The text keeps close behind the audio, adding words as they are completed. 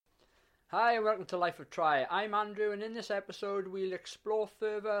Hi and welcome to Life of Tri. I'm Andrew, and in this episode we'll explore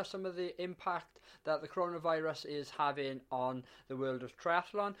further some of the impact that the coronavirus is having on the world of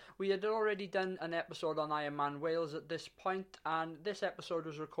triathlon. We had already done an episode on Ironman Wales at this point, and this episode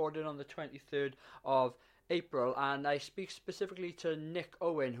was recorded on the 23rd of April, and I speak specifically to Nick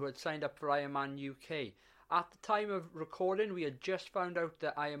Owen, who had signed up for Ironman UK. At the time of recording, we had just found out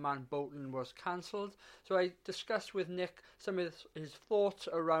that Ironman Bolton was cancelled, so I discussed with Nick some of his thoughts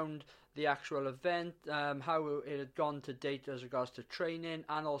around the actual event, how it had gone to date as regards to training,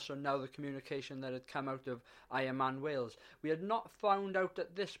 and also now the communication that had come out of Ironman Wales. We had not found out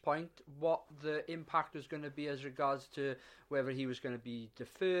at this point what the impact was going to be as regards to whether he was going to be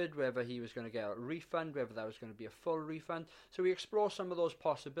deferred, whether he was going to get a refund, whether that was going to be a full refund. So we explore some of those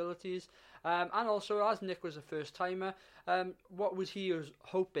possibilities, and also, as Nick was a first timer, what was he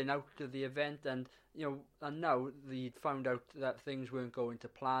hoping out of the event, and now he found out that things weren't going to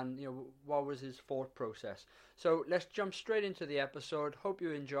plan. What was his thought process? So let's jump straight into the episode. Hope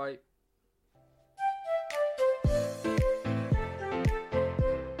you enjoy.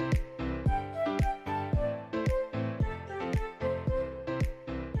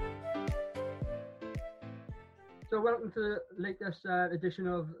 So welcome to the latest edition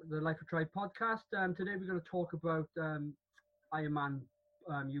of the Life of Tri podcast. Today we're going to talk about Ironman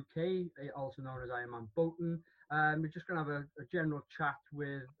UK, also known as Ironman Bolton. We're just going to have a general chat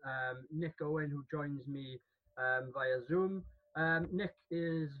with Nick Owen, who joins me via Zoom. Nick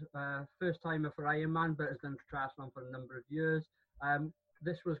is a first timer for Ironman, but has done triathlon for a number of years.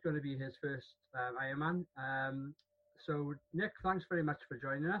 This was going to be his first Ironman. So Nick, thanks very much for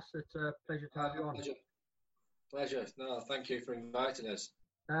joining us. It's a pleasure to have you on. Pleasure. No, thank you for inviting us.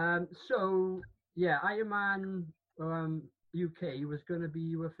 Ironman UK was going to be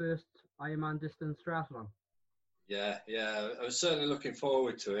your first Ironman distance triathlon. Yeah. I was certainly looking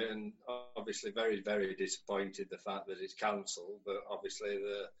forward to it, and obviously very, very disappointed the fact that it's cancelled. But obviously,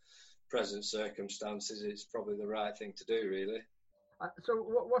 the present circumstances, it's probably the right thing to do, really. So,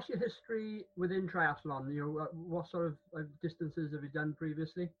 what's your history within triathlon? What sort of distances have you done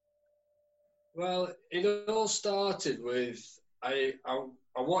previously? Well, it all started with I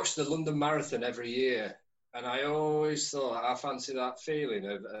watched the London Marathon every year, and I always thought I fancy that feeling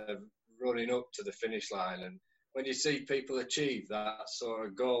of running up to the finish line. And when you see people achieve that sort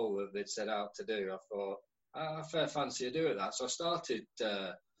of goal that they'd set out to do, I thought, I fair fancy a do at that. So I started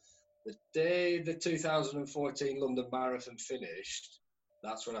the day the 2014 London Marathon finished.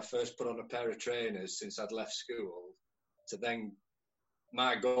 That's when I first put on a pair of trainers since I'd left school. To then,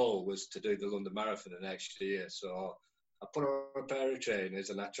 my goal was to do the London Marathon the next year. So I put on a pair of trainers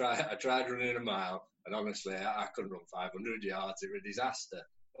and I tried running a mile, and honestly, I couldn't run 500 yards. It was a disaster.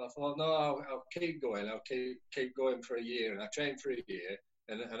 But I thought, no, I'll keep going. I'll keep going for a year. And I trained for a year,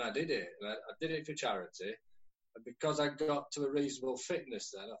 and I did it. And I did it for charity. And because I got to a reasonable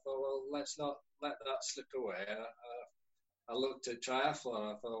fitness then, I thought, well, let's not let that slip away. And I looked at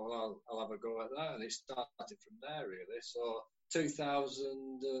triathlon. I thought, well, I'll have a go at that. And it started from there, really. So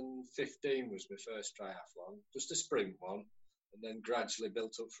 2015 was my first triathlon, just a sprint one, and then gradually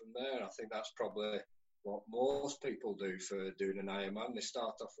built up from there. I think that's probably what most people do for doing an Ironman. They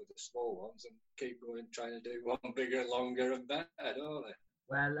start off with the small ones and keep going, trying to do one bigger, longer, and better, don't they?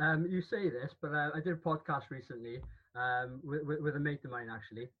 Well, you say this, but I did a podcast recently with a mate of mine,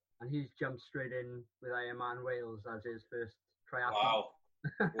 actually, and he's jumped straight in with Ironman Wales as his first triathlon. Wow.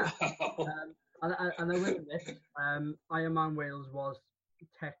 And I will admit, Ironman Wales was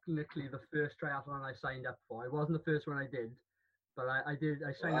technically the first triathlon I signed up for. It wasn't the first one I did, but I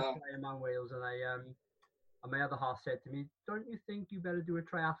signed up for Ironman Wales, and my other half said to me, "Don't you think you better do a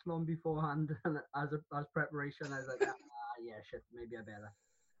triathlon beforehand as preparation?" I was like, yeah, shit, maybe I better.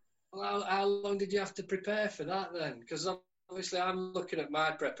 Well, how long did you have to prepare for that then? Because obviously I'm looking at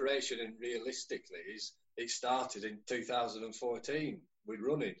my preparation, and realistically, it started in 2014 with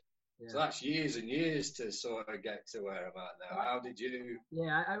running. Yeah. So that's years and years to sort of get to where I'm at now. How did you?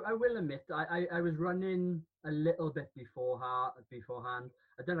 Yeah, I will admit, I was running a little bit beforehand.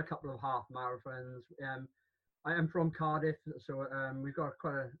 I've done a couple of half marathons. I am from Cardiff, so we've got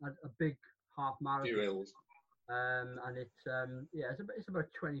quite a big half marathon. And it's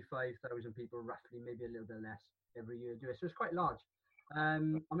about 25,000 people roughly, maybe a little bit less every year do it. So it's quite large.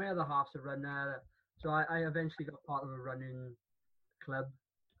 And my other half's a runner, so I eventually got part of a running club.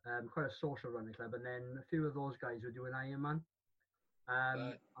 Quite a social running club, and then a few of those guys were doing Ironman.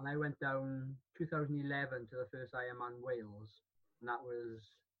 And I went down 2011 to the first Ironman Wales, and that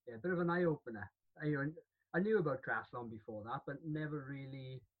was a bit of an eye-opener. I knew about triathlon before that, but never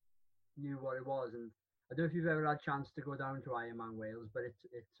really knew what it was. And I don't know if you've ever had a chance to go down to Ironman Wales, but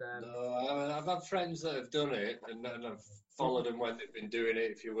No, I've had friends that have done it, and I've followed them when they've been doing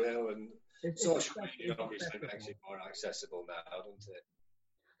it, if you will. And social media obviously makes it more accessible now, doesn't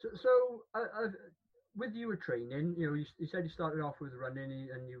it? So with you training, you said you started off with running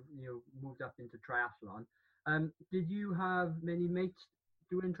and you moved up into triathlon. Did you have many mates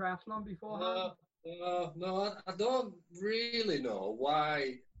doing triathlon beforehand? No, I don't really know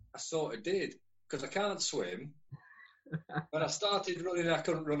why I sort of did, because I can't swim. When I started running, I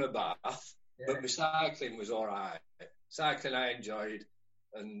couldn't run a bath, but my cycling was all right. Cycling I enjoyed,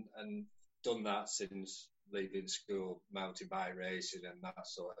 and done that since leaving school, mountain bike racing and that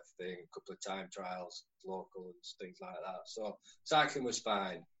sort of thing. A couple of time trials, local and things like that. So cycling was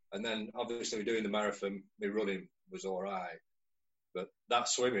fine, and then obviously doing the marathon, my running was all right. But that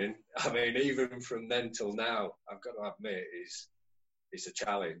swimming, I mean, even from then till now, I've got to admit, it's a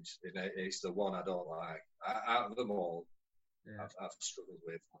challenge. It's the one I don't like. Out of them all, I've struggled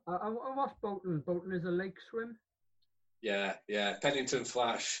with. And what's Bolton? Bolton is a lake swim? Yeah. Pennington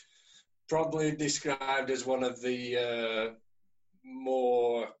Flash, probably described as one of the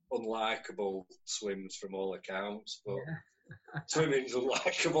more unlikable swims from all accounts, but swimming's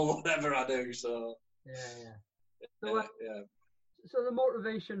unlikable whatever I do, so... So the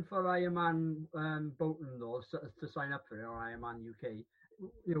motivation for Ironman Bolton, though, to sign up for it, or Ironman UK,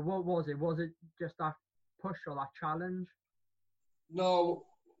 what was it? Was it just that push or that challenge? No,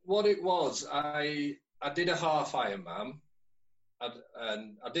 what it was, I did a half Ironman,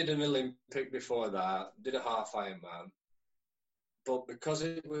 and I did an Olympic before that, did a half Ironman, but because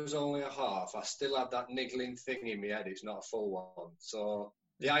it was only a half, I still had that niggling thing in my head, it's not a full one. So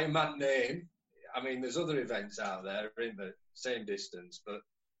the Ironman name, I mean, there's other events out there in the same distance, but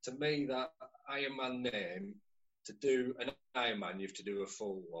to me, that Ironman name, to do an Ironman, you have to do a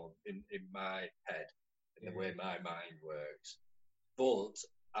full one in my head, in the way my mind works. But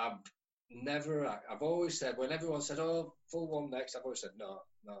I've always said, when everyone said, oh, full one next, I've always said, no,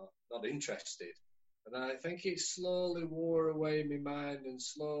 not interested. And then I think it slowly wore away in my mind and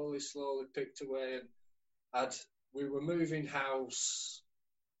slowly picked away. And we were moving house.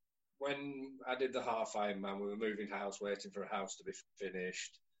 When I did the half Ironman, we were moving house, waiting for a house to be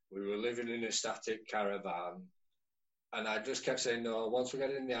finished. We were living in a static caravan. And I just kept saying, no, once we get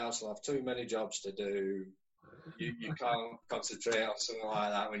in the house, I'll have too many jobs to do. You can't concentrate on something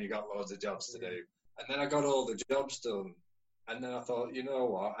like that when you've got loads of jobs to do. And then I got all the jobs done. And then I thought, you know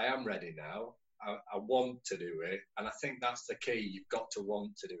what, I am ready now. I want to do it. And I think that's the key. You've got to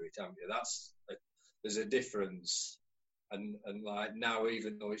want to do it, haven't you? There's a difference. And like now,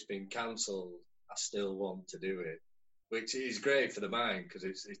 even though it's been cancelled, I still want to do it, which is great for the mind because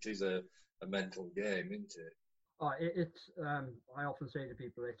it is a mental game, isn't it? Oh, I often say to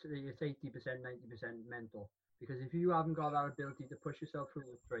people, it's 80%, 90% mental. Because if you haven't got that ability to push yourself through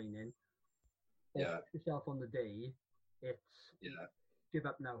the training, or push yourself on the day, give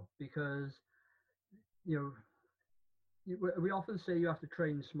up now. Because we often say you have to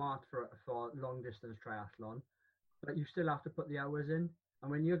train smart for long distance triathlon, but you still have to put the hours in.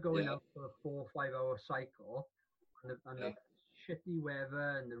 And when you're going out for a 4 or 5 hour cycle, and the shitty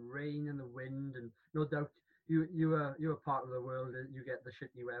weather and the rain and the wind, and no doubt you're part of the world, you get the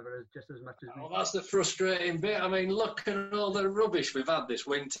shitty weather just as much as we do. That's the frustrating bit. I mean, look at all the rubbish we've had this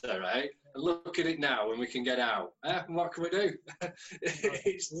winter, right? And look at it now when we can get out. What can we do?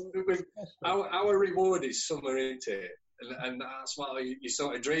 Our reward is summer, isn't it? And that's what you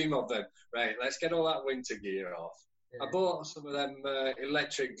sort of dream of then. Right, let's get all that winter gear off. I bought some of them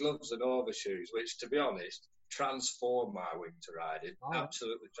electric gloves and overshoes, which, to be honest, transformed my winter riding.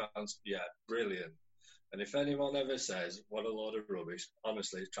 Absolutely brilliant. And if anyone ever says, what a load of rubbish,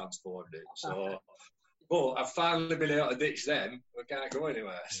 honestly, it's transformed it. So, but I've finally been able to ditch them. We can't go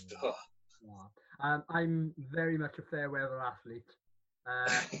anywhere. So. I'm very much a fair weather athlete.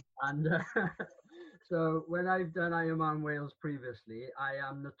 So when I've done Ironman Wales previously, I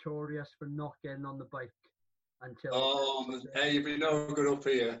am notorious for not getting on the bike until... hey, you've been no good up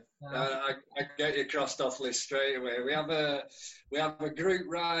here. I get you crossed off list straight away. We have a group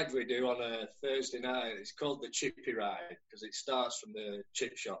ride we do on a Thursday night. It's called the Chippy Ride because it starts from the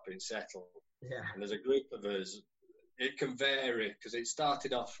chip shop in Settle. Yeah. And there's a group of us. It can vary because it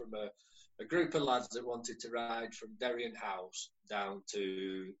started off from a group of lads that wanted to ride from Darien House down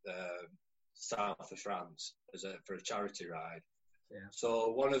to south of France for a charity ride. Yeah.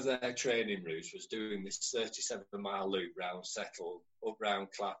 So one of their training routes was doing this 37-mile loop round Settle, up round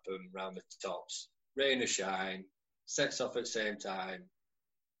Clapham, round the tops. Rain or shine, sets off at the same time.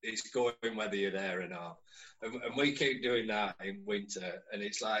 It's going whether you're there or not. And we keep doing that in winter. And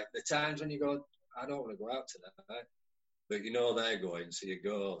it's like the times when you go, I don't want to go out tonight. But you know they're going, so you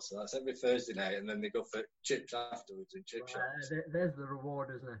go. So that's every Thursday night, and then they go for chips afterwards in chip shops. There's the reward,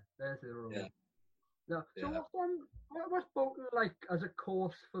 isn't it? There's the reward. Yeah. No, so Yeah. what's Bolton like as a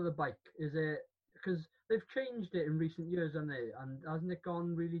course for the bike? Is it because they've changed it in recent years, haven't they? And hasn't it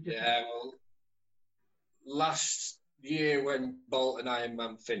gone really different? Yeah, well, last year when Bolton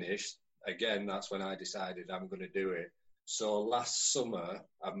Ironman finished, again, that's when I decided I'm going to do it. So last summer,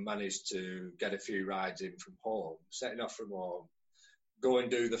 I've managed to get a few rides in from home, setting off from home, go and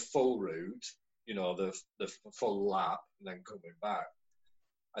do the full route, you know, the full lap, and then coming back.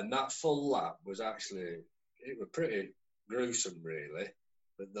 And that full lap was actually, it was pretty gruesome, really.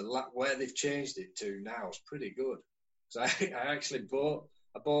 But the lap where they've changed it to now is pretty good. So I actually bought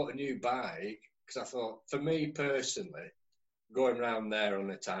a new bike because I thought, for me personally, going around there on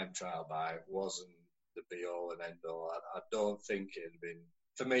a time trial bike wasn't the be all and end all. I don't think it'd been,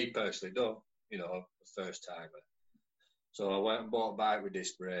 for me personally, the first timer. So I went and bought a bike with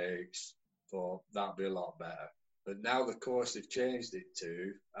disc brakes, thought that'd be a lot better. But now the course they've changed it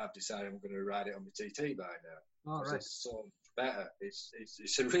to, I've decided I'm going to ride it on my TT bike now. Oh, right. It's so much better.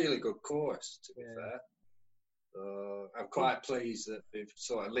 It's a really good course, to be fair. I'm quite pleased that they've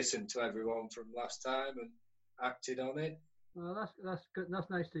sort of listened to everyone from last time and acted on it. Well, that's good. That's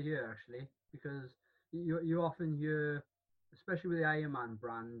nice to hear, actually, because you often hear, especially with the Ironman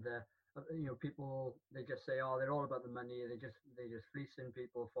brand, people, they just say, oh, they're all about the money. They just fleecing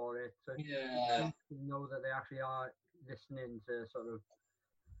people for it. So Yeah, you know that they actually are listening to sort of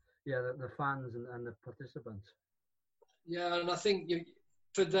the fans and the participants. yeah, and I think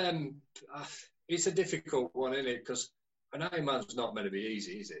for them, it's a difficult one, isn't it? Because an Ironman's not meant to be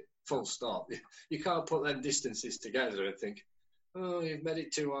easy, is it? Full stop. You can't put them distances together and think, oh, you've made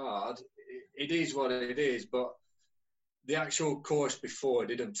it too hard. It is what it is, but the actual course before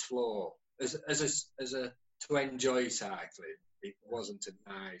didn't flow. As a to enjoy cycling, it wasn't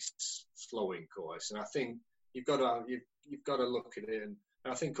a nice flowing course, and I think you've got to look at it. And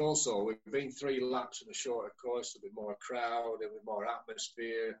I think also we've been 3 laps of a shorter course. There'll be more crowd, there'll be more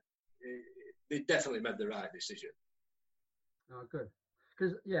atmosphere. They definitely made the right decision. Oh, good.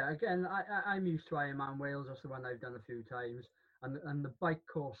 Because again, I'm used to Ironman Wales. That's the one I've done a few times, and the bike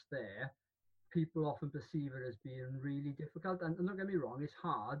course there, people often perceive it as being really difficult. And don't get me wrong, it's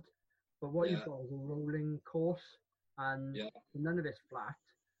hard, but what you've got is a rolling course, and none of it's flat.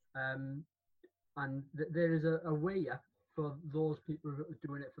 And there is a way up for those people who are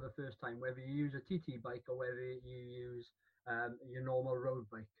doing it for the first time, whether you use a TT bike or whether you use your normal road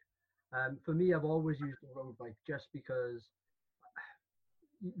bike. For me, I've always used a road bike just because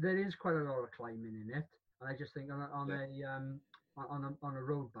there is quite a lot of climbing in it, and I just think on a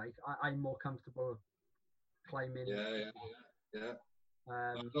road bike, I'm more comfortable climbing. Yeah.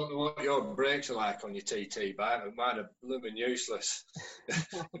 I don't know what your brakes are like on your TT bike, but mine are blooming useless.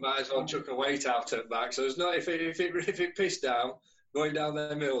 You might as well chuck a weight out at the back. So it's not if it pissed down, going down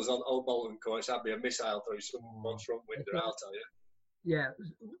them hills on Old Bolton course, that'd be a missile through someone's front window, I'll tell you. Yeah,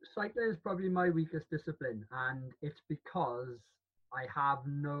 cycling is probably my weakest discipline, and it's because I have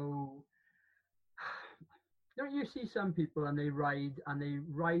no. Don't you see some people and they ride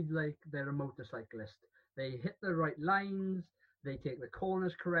like they're a motorcyclist? They hit the right lines, they take the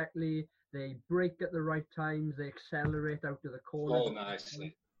corners correctly, they brake at the right times, they accelerate out of the corners. Oh,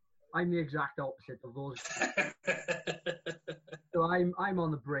 nicely. I'm the exact opposite of those. So I'm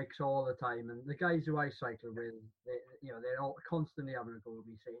on the brakes all the time, and the guys who I cycle with, they're all constantly having a go at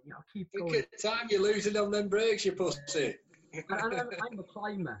me, saying, keep going. Look at the time you're losing on them brakes, you pussy. And I'm a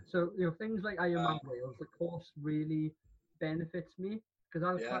climber, so things like Ironman Wales, the course really benefits me because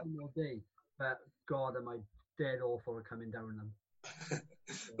I'll climb all day. But God, am I dead awful at coming down them.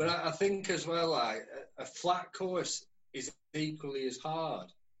 But I think as well, like a flat course is equally as hard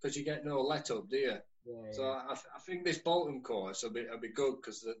because you get no let up, do you? Yeah, so I think this Bolton course will be good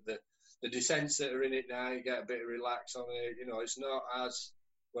because the descents that are in it now, you get a bit of relax on it. It's not as,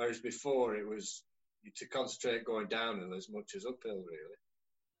 whereas before it was to concentrate going downhill as much as uphill, really.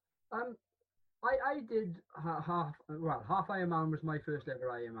 I did half Ironman was my first ever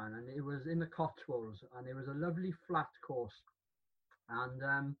Ironman, and it was in the Cotswolds, and it was a lovely flat course.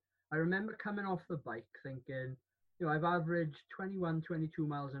 And I remember coming off the bike thinking, I've averaged 21, 22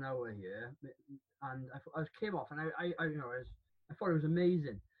 miles an hour here, and I came off, and I thought it was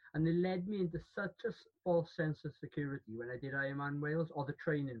amazing. And they led me into such a false sense of security when I did Ironman Wales, or the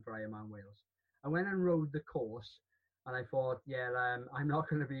training for Ironman Wales. I went and rode the course, and I thought, I'm not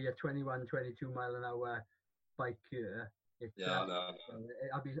going to be a 21, 22 mile an hour bike here. No.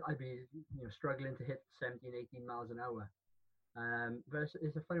 I'd be struggling to hit 17, 18 miles an hour. But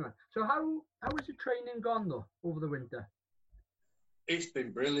it's a funny one. So how has the training gone though over the winter? It's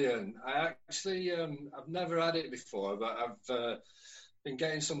been brilliant. I actually, I've never had it before, but I've been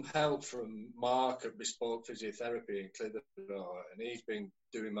getting some help from Mark at Bespoke Physiotherapy in Clitheroe, and he's been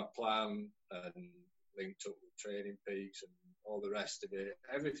doing my plan and linked up with Training Peaks and all the rest of it.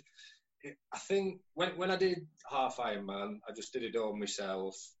 I think when I did half Ironman, I just did it all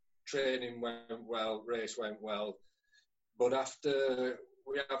myself. Training went well, race went well, but after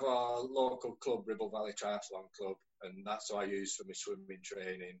we have our local club, Ribble Valley Triathlon Club, and that's what I use for my swimming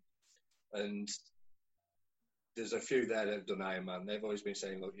training. And there's a few there that have done Ironman. They've always been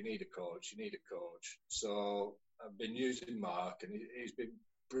saying, look, you need a coach. So I've been using Mark, and he's been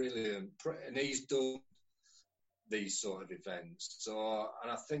brilliant. And he's done these sort of events.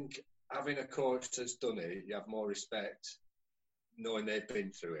 And I think having a coach that's done it, you have more respect knowing they've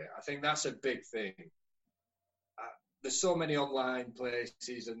been through it. I think that's a big thing. There's so many online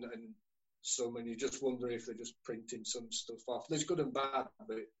places and some, and you just wonder if they're just printing some stuff off. There's good and bad,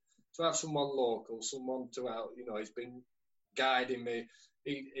 but to have someone local, someone to help, he's been guiding me.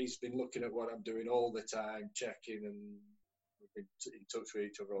 He's been looking at what I'm doing all the time, checking, and we've been in touch with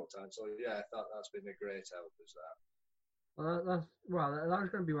each other all the time. So yeah, I thought that's been a great help as that. That was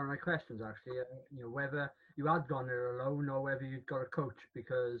going to be one of my questions actually. Whether you had gone there alone or whether you'd got a coach,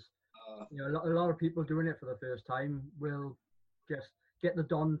 because a lot of people doing it for the first time will just get the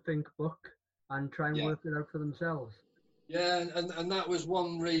Don Fink book and try and work it out for themselves. Yeah, and that was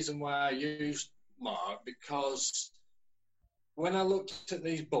one reason why I used Mark, because when I looked at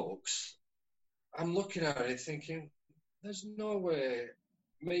these books, I'm looking at it thinking, there's no way,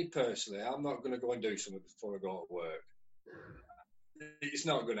 me personally, I'm not going to go and do something before I go to work. It's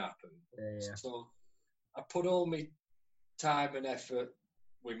not going to happen. Yeah. So I put all my time and effort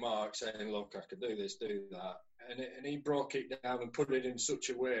with Mark saying, look, I can do this, do that. And he broke it down and put it in such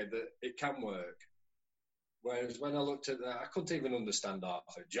a way that it can work. Whereas when I looked at that, I couldn't even understand half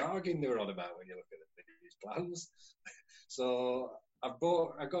the jargon they were on about when you look at these plans. So I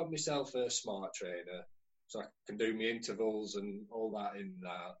got myself a smart trainer so I can do my intervals and all that in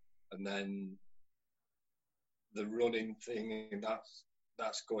that. And then the running thing, and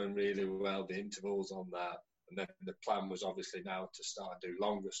that's going really well, the intervals on that. And then the plan was obviously now to start do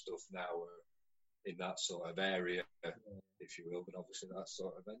longer stuff now in that sort of area, if you will. But obviously that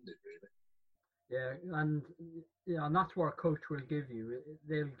sort of ended, really. Yeah, and that's what a coach will give you.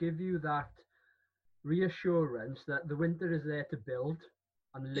 They'll give you that reassurance that the winter is there to build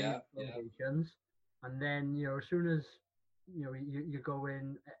and lay foundations, and then as soon as you go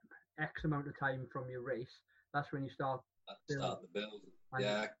in X amount of time from your race, that's when you start the build.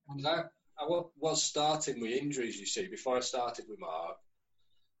 I was starting with injuries. You see, before I started with Mark,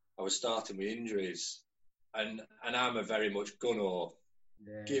 I was starting with injuries, and I'm a very much gunner.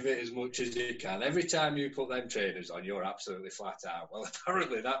 Yeah. Give it as much as you can. Every time you put them trainers on, you're absolutely flat out. Well,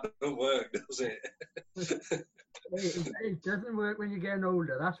 apparently that doesn't work, does it? It doesn't work when you're getting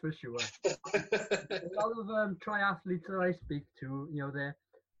older, that's for sure. A lot of triathletes that I speak to,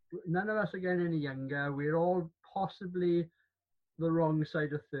 none of us are getting any younger. We're all possibly the wrong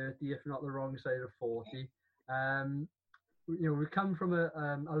side of 30, if not the wrong side of 40. We come from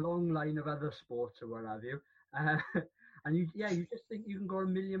a long line of other sports or what have you. And you just think you can go a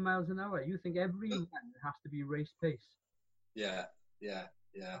million miles an hour. You think every run has to be race pace. Yeah.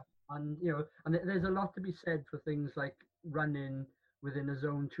 And and there's a lot to be said for things like running within a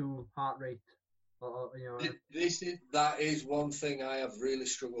zone 2 heart rate. That is one thing I have really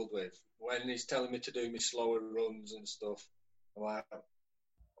struggled with when he's telling me to do my slower runs and stuff. I'm like, I'm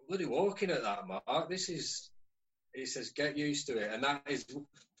bloody walking at that, Mark. He says, get used to it, and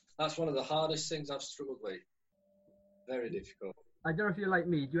that's one of the hardest things I've struggled with. Very difficult. I don't know if you're like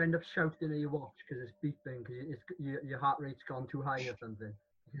me. Do you end up shouting at your watch because it's beeping because your heart rate's gone too high or something?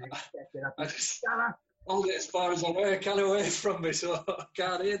 I just hold it as far as I can away from me, so I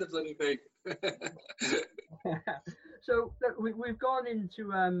can't hear the bloody thing. So look, we've gone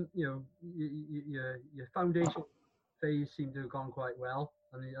into your foundation phase seemed to have gone quite well,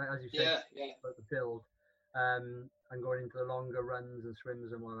 and as you said, about the build, and going into the longer runs and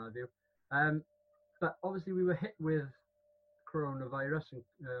swims and what have you. But obviously we were hit with coronavirus and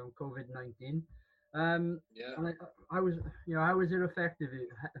COVID-19. And how has it affected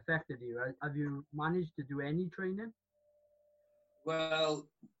you? Have you managed to do any training? Well,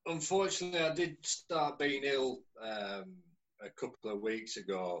 unfortunately, I did start being ill a couple of weeks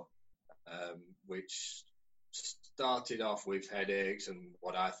ago, which started off with headaches and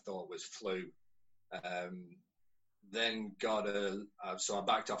what I thought was flu. Then so I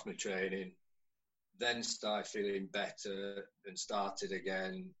backed off my training. then started feeling better and started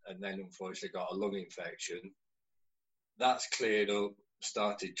again, and then unfortunately got a lung infection. That's cleared up,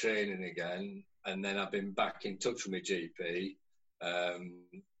 started training again, and then I've been back in touch with my GP.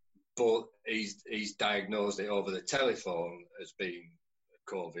 But he's diagnosed it over the telephone as being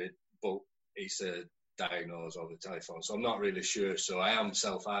COVID, but he's diagnosed over the telephone. So I'm not really sure. So I am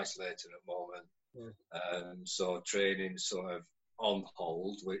self-isolating at the moment. Yeah. So training sort of on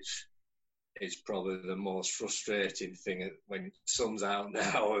hold, which is probably the most frustrating thing when sun's out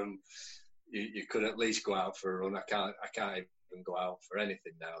now and you could at least go out for a run. I can't even go out for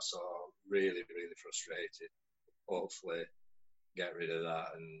anything now. So really, really frustrated. Hopefully get rid of that.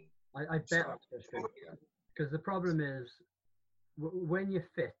 And I bet that's frustrating. Because the problem is, when you're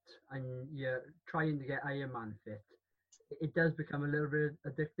fit and you're trying to get Ironman fit, it does become a little bit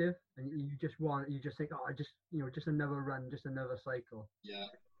addictive, and you just think, oh, just another run, just another cycle. Yeah.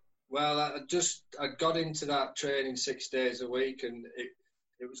 Well, I got into that training 6 days a week, and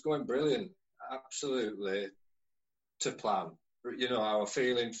it was going brilliant, absolutely to plan. You know, I was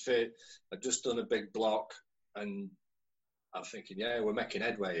feeling fit. I'd just done a big block, and I'm thinking, yeah, we're making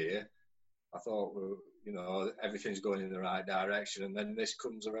headway here. I thought, well, you know, everything's going in the right direction, and then this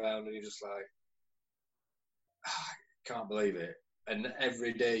comes around, and you're just like, can't believe it. And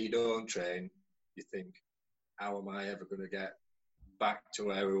every day you don't train, you think, how am I ever going to get back to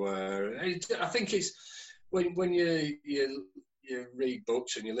where we were? I think it's when you read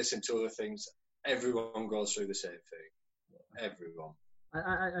books and you listen to other things, everyone goes through the same thing. Everyone.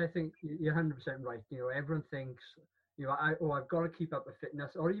 I think you're 100% right. You know, everyone thinks, you know, I've got to keep up with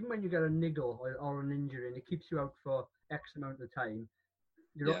fitness. Or even when you get a niggle or an injury and it keeps you out for X amount of time,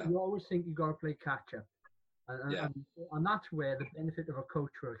 you always think you've got to play catch up. And that's where the benefit of a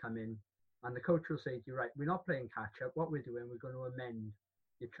coach will come in. And the coach will say to you, right, we're not playing catch up. What we're doing, we're going to amend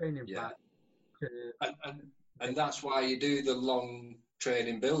your training plan. And that's why you do the long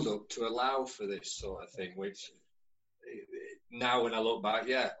training build up to allow for this sort of thing, which now when I look back,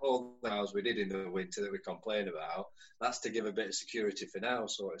 all the hours we did in the winter that we complain about, that's to give a bit of security for now,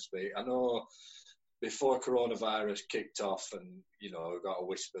 so to speak. I know before coronavirus kicked off and, you know, got a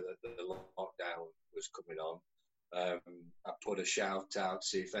whisper that the lockdown was coming on, I put a shout out to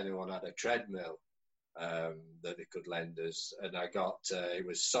see if anyone had a treadmill that they could lend us. And I got, it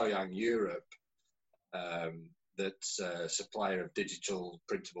was Soyang Europe, that's a supplier of digital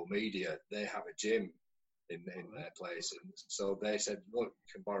printable media. They have a gym in their place. And so they said, look,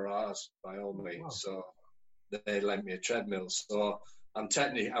 you can borrow ours by all means. Wow. So they lent me a treadmill. So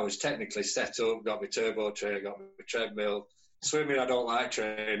I was technically set up, got my turbo trainer, got my treadmill. Swimming, I don't like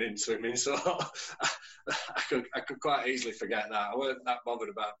training swimming, so I could quite easily forget that. I wasn't that bothered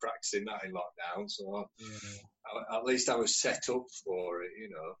about practicing that in lockdown, so at least I was set up for it, you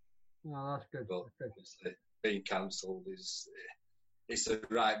know. Oh, that's good. But obviously, being cancelled it's the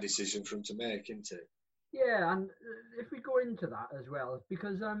right decision for them to make, isn't it? Yeah, and if we go into that as well,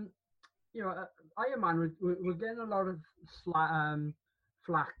 because you know, Ironman, we're getting a lot of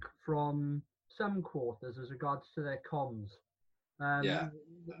flack from some quarters as regards to their comms.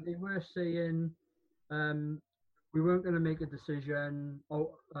 They were saying we weren't going to make a decision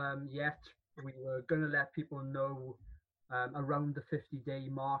yet. We were going to let people know around the 50-day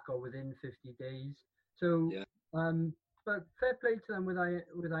mark or within 50 days. So, but fair play to them with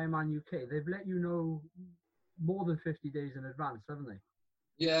Ironman UK. They've let you know more than 50 days in advance, haven't they?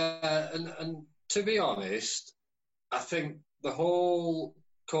 Yeah, and to be honest, I think the whole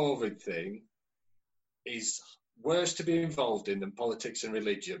COVID thing is worse to be involved in than politics and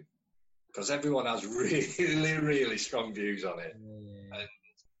religion, because everyone has really, really strong views on it. And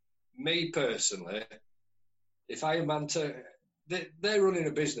me personally, if I am they're running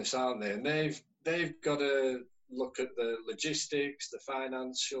a business, aren't they? And they've got to look at the logistics, the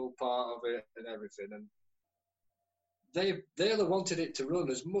financial part of it, and everything. And they'll have wanted it to run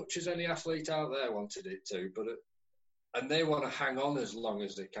as much as any athlete out there wanted it to, and they want to hang on as long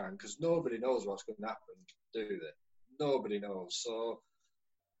as they can, because nobody knows what's going to happen, do they? Nobody knows. So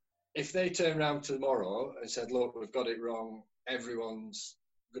if they turn around tomorrow and said, look, we've got it wrong, everyone's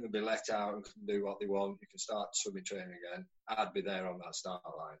going to be let out and can do what they want, you can start swimming training again, I'd be there on that start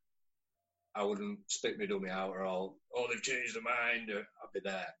line. I wouldn't spit me dummy out or they've changed their mind. I'd be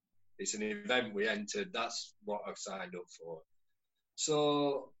there. It's an event we entered. That's what I've signed up for.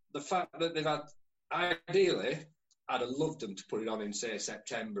 So the fact that they've had, ideally, I'd have loved them to put it on in, say,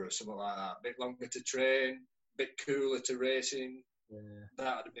 September or something like that. A bit longer to train, a bit cooler to racing. Yeah.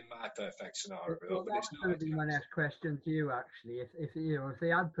 That would have been my perfect scenario. Well, that's going to be my next question to you, actually. If they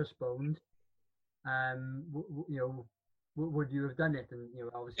had postponed, you know, would you have done it? And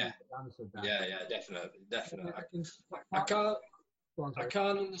obviously Yeah, you answered that. yeah, definitely. I think I can't, go on, I sorry.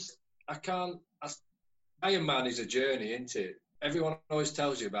 can't, I can't. Ironman is a journey, isn't it? Everyone always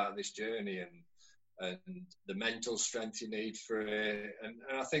tells you about this journey and the mental strength you need for it, and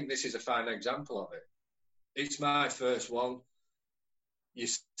I think this is a fine example of it. It's my first one. You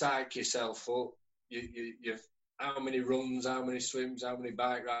psych yourself up. You've how many runs, how many swims, how many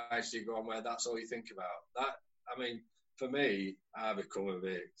bike rides do you go on where that's all you think about? That, I mean, for me, I become a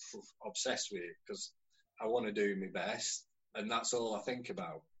bit obsessed with it because I want to do my best, and that's all I think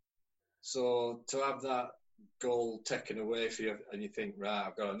about. So to have that goal taken away from you, and you think, right,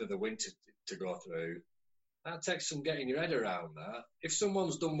 I've got another winter to go through, that takes some getting your head around that. If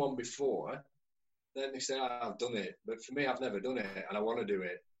someone's done one before, then they say, I've done it. But for me, I've never done it, and I want to do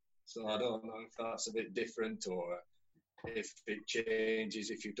it. So I don't know if that's a bit different or if it changes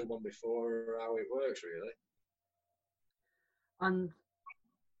if you've done one before or how it works, really. And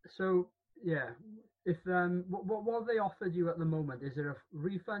so, yeah, if what have they offered you at the moment? Is there a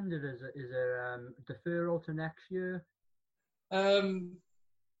refund? Or is there deferral to next year? Um,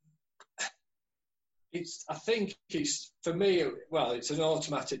 I think it's for me. Well, it's an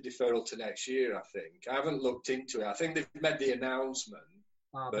automatic deferral to next year. I think I haven't looked into it. I think they've made the announcement,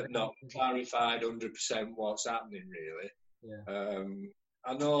 but not clarified 100% what's happening really. Yeah.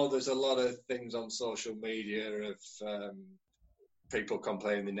 I know there's a lot of things on social media of people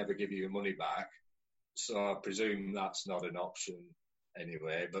complaining they never give you your money back. So I presume that's not an option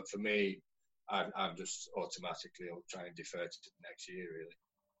anyway. But for me, I'm just automatically trying to defer to next year really.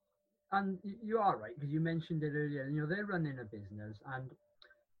 And you are right, because you mentioned it earlier. They're running a business,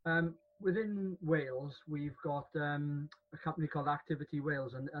 and within Wales, we've got a company called Activity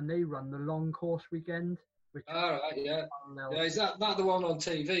Wales, and they run the long course weekend. Which all right, yeah. Is that the one on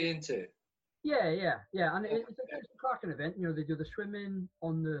TV, isn't it? Yeah, and it's a cracking event. They do the swimming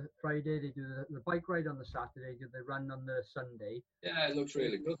on the Friday, they do the bike ride on the Saturday, they do the run on the Sunday. Yeah, it looks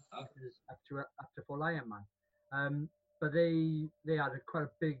really good. That. Up to full Ironman. But they had quite a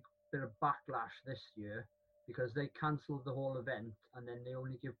big bit of backlash this year because they cancelled the whole event and then they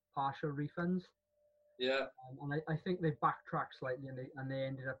only give partial refunds. Yeah. And I think they backtracked slightly and they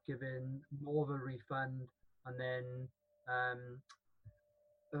ended up giving more of a refund and then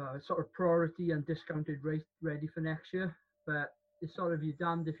sort of priority and discounted rate ready for next year. But it's sort of you're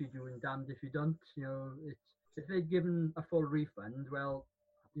damned if you do and damned if you don't. It's if they'd given a full refund, well,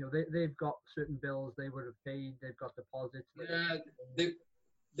 they've got certain bills they would have paid. They've got deposits. Yeah,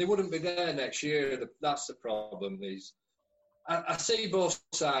 they wouldn't be there next year. That's the problem. I see both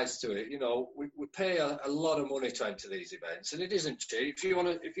sides to it. We pay a lot of money to enter these events, and it isn't cheap. If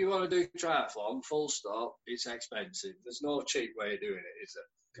you want to do triathlon, full stop, it's expensive. There's no cheap way of doing it, is there?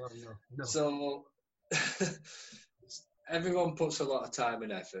 No. So everyone puts a lot of time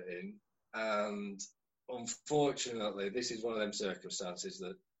and effort in, and unfortunately, this is one of them circumstances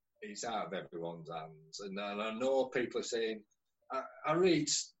that it's out of everyone's hands. And I know people are saying, I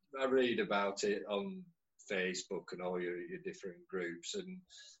read about it on Facebook and all your different groups, and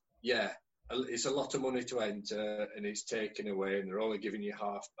yeah, it's a lot of money to enter, and it's taken away, and they're only giving you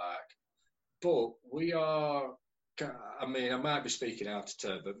half back. But we are, I mean, I might be speaking out of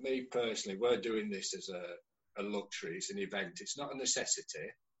turn, but me personally, we're doing this as a luxury. It's an event. It's not a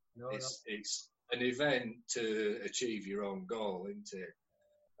necessity. It's an event to achieve your own goal, isn't it?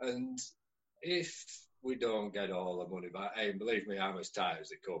 And if we don't get all the money back, hey, believe me, I'm as tight as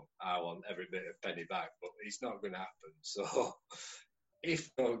they come. I want every bit of penny back, but it's not going to happen. So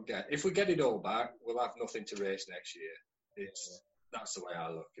if we get it all back, we'll have nothing to race next year. That's the way I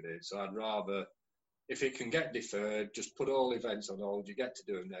look at it. So I'd rather, if it can get deferred, just put all events on hold. You get to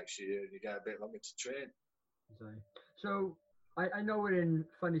do them next year, and you get a bit longer to train. So I know we're in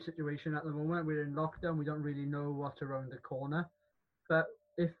a funny situation at the moment. We're in lockdown. We don't really know what's around the corner. But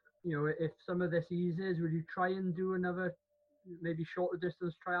if some of this eases, will you try and do another maybe shorter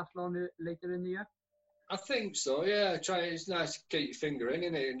distance triathlon later in the year? I think so, yeah. It's nice to keep your finger in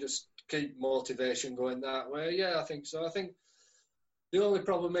it and just keep motivation going that way. Yeah, I think so. I think the only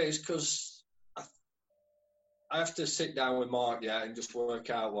problem is because I have to sit down with Mark, and just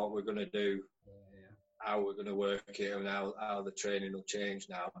work out what we're going to do, how we're going to work it, and how the training will change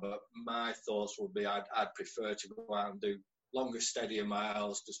now. But my thoughts would be I'd prefer to go out and do longer, steadier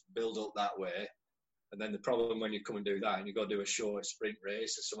miles, just build up that way. And then the problem when you come and do that, and you got to do a short sprint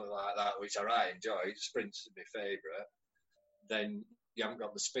race or something like that, which I enjoy, sprints are my favourite, then you haven't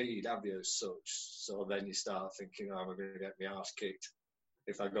got the speed, have you, as such? So then you start thinking, I'm going to get my arse kicked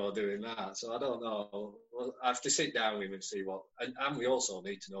if I go doing that. So I don't know. Well, I have to sit down with him and see what, and we also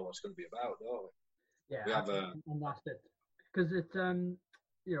need to know what's going to be about, don't we? Yeah, we have and that's it. because it's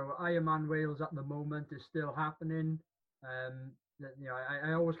Ironman Wales at the moment is still happening.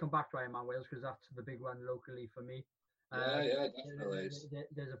 I always come back to Ironman Wales because that's the big one locally for me. Yeah, definitely.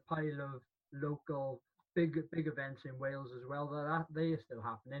 There's a pile of local big events in Wales as well that they are still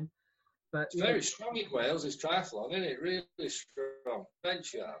happening. But it's very strong in Wales. It's triathlon, isn't it? Really strong.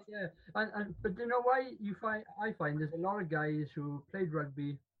 Bench you have. Yeah, but you know why I find there's a lot of guys who played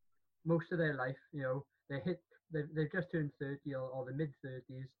rugby most of their life. They've just turned 30 or the mid 30s.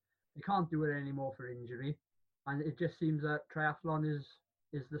 They can't do it anymore for injury, and it just seems that triathlon is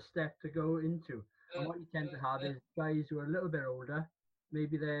the step to go into. And what you tend to have is guys who are a little bit older.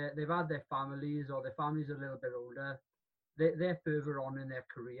 Maybe they've had their families or their families are a little bit older. They're further on in their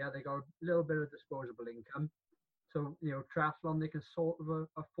career. They got a little bit of disposable income. So, triathlon, they can sort of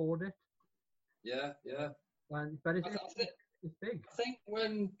afford it. Yeah. But it's big. I think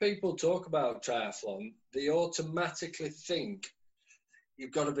when people talk about triathlon, they automatically think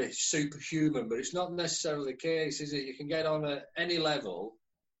you've got to be superhuman, but it's not necessarily the case, is it? You can get on at any level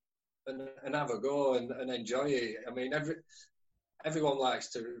and have a go and enjoy it. I mean, everyone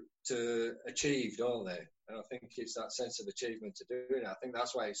likes to achieve, don't they? And I think it's that sense of achievement to doing it. I think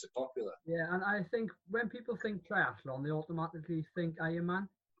that's why it's so popular. Yeah, and I think when people think triathlon, they automatically think Ironman,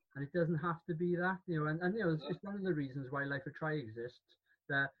 and it doesn't have to be that. It's one of the reasons why Life of Tri exists.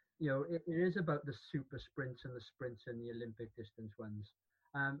 That it is about the super sprints and the sprints and the Olympic distance ones.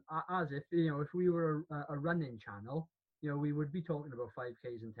 As if if we were a running channel, we would be talking about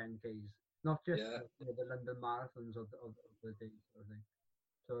 5Ks and 10Ks, not just the London marathons of the day sort of thing.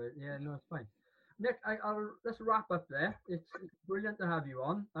 So it's fine. Nick, let's wrap up there. It's brilliant to have you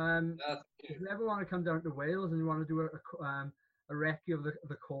on. If you ever want to come down to Wales and you want to do a recce of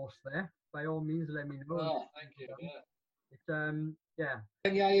the course there, by all means, let me know. Oh, thank you. Yeah.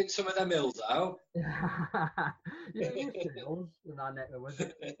 Can you hit some of them hills out? Hills in our neck of woods.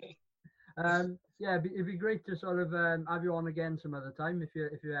 It'd be great to sort of have you on again some other time if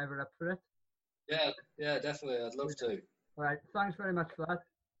you're ever up for it. Yeah, definitely. I'd love to. All right. Thanks very much for that.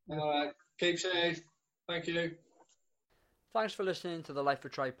 All right. Keep safe. Thank you. Thanks for listening to the Life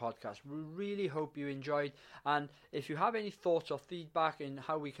of Tri podcast. We really hope you enjoyed, and if you have any thoughts or feedback in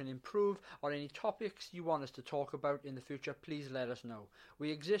how we can improve or any topics you want us to talk about in the future, please let us know.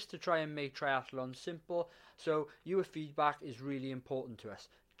 We exist to try and make triathlon simple, so your feedback is really important to us.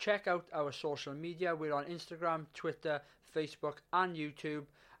 Check out our social media. We're on Instagram, Twitter, Facebook and YouTube.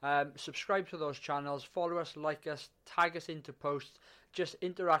 Subscribe to those channels, follow us, like us, tag us into posts, just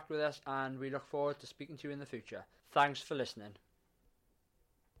interact with us, and we look forward to speaking to you in the future. Thanks for listening.